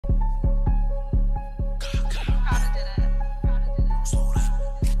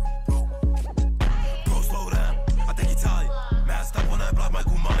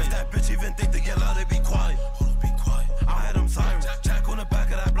even think they get loud, they be quiet. Be quiet. I had them sirens. Jack on the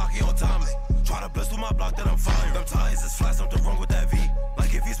back of that block, he on time. Try to blitz through my block, then I'm fired. Them tires is flat, something wrong with that V.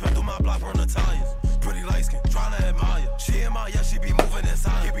 Like if he spent through my block, burn the tires. Pretty light skin, trying to admire. She in my, yeah, she be moving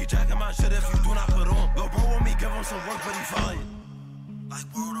inside. He be jacking my shit if you do not put on. Lil' bro want me, give him some work, but he fired. Like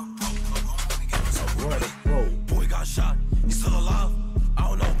word of bro, lil' bro want me, give him some work. Boy got shot, he still alive. I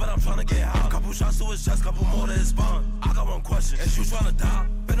don't know, but I'm trying to get high. Couple shots to his chest, couple more to his spine. I got one question, is you trying to die?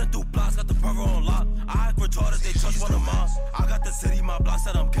 Been through blocks, got the brother on lock. I act retarded, they trust one of mine. I got the city, my block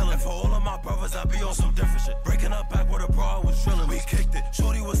said I'm killing. For all of my brothers, I be on some different shit. Breaking up back where the bro was drilling. We kicked it,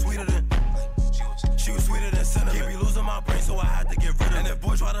 shorty was sweeter than. She was sweeter than cinnamon. He be losing my brain, so I had to get rid of it. And if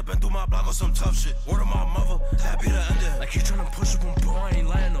boy try to been through my block on some tough shit, word of my mother, that be the end of it. Like he tryna push up on bro, I ain't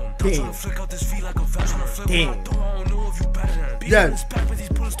lying on him. Don't tryna flick out this V like a vest. Tryna flip when I don't know if you better than him. Beat in his back, but these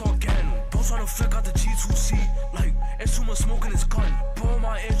bullets start getting him. Bro tryna flick out the G2C, like it's too much smoke in his gun. Bro in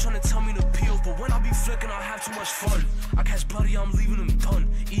my ear tryna tell me to peel, but when I be flicking, I have too much fun. I catch bloody, I'm leaving him done.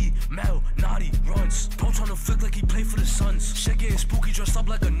 E, Mel, naughty, runs. Bro tryna flick like he play for the Suns. Shit getting spooky, dressed up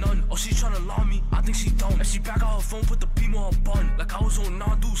like a nun. Oh, she tryna lie me, I think she dumb. And she back out her phone, put the beam on her bun. Like I was on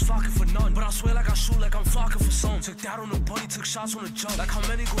non-dudes flocking for none. But I swear like I shoot like I'm flocking for some. Took that on the bunny, took shots on the jump. Like how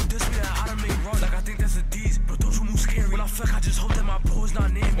many go diss me that I done made run. Like I think that's a D's, but don't you move scary. When I flick, I just hope that my bro is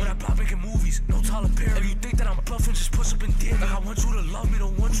not near me. When I block making movies, no Tyler Perry. If you think that I'm bluffing, just push up and dare me. Like I want you to love me,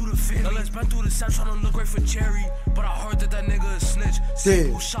 don't want you to fear me. Now let's bend through the set, tryna look right for Jerry. But I heard that nigga is snitch.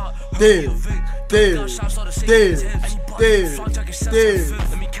 Simple shot, heard me a Vic. Gun shots all the same tips. Anybody front jacket sets on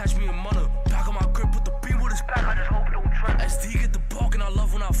fifth. Let me catch me a mother. Back on my grip, put the beam with his back. I just hope it don't trip. SD get the bulk and I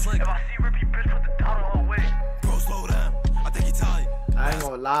love when I flick. If I see Rippy bitch, put the dot on her way. Bro, slow down. I think he tired. I ain't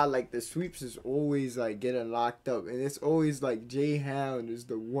gonna lie, like the sweeps is always like getting locked up, and it's always like Hound is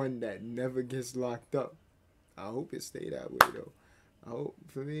the one that never gets locked up. I hope it stay that way though. I hope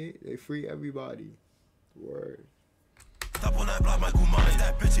for me they free everybody. Word. Stop on that block, Michael Myers.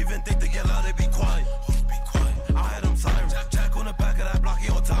 That bitch even think they get loud, they be quiet. Be quiet. I had them sirens. Jack on the back of that block,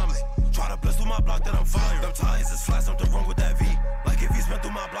 he on time. Try to blitz through my block, then I'm fired. Them tires is flat, something wrong with that V. Like if he spent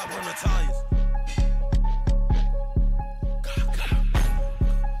through my block, burn the tires.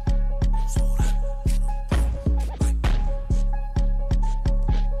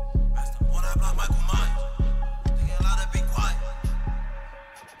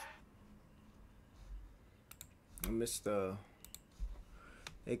 Mr.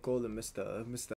 They call him Mr.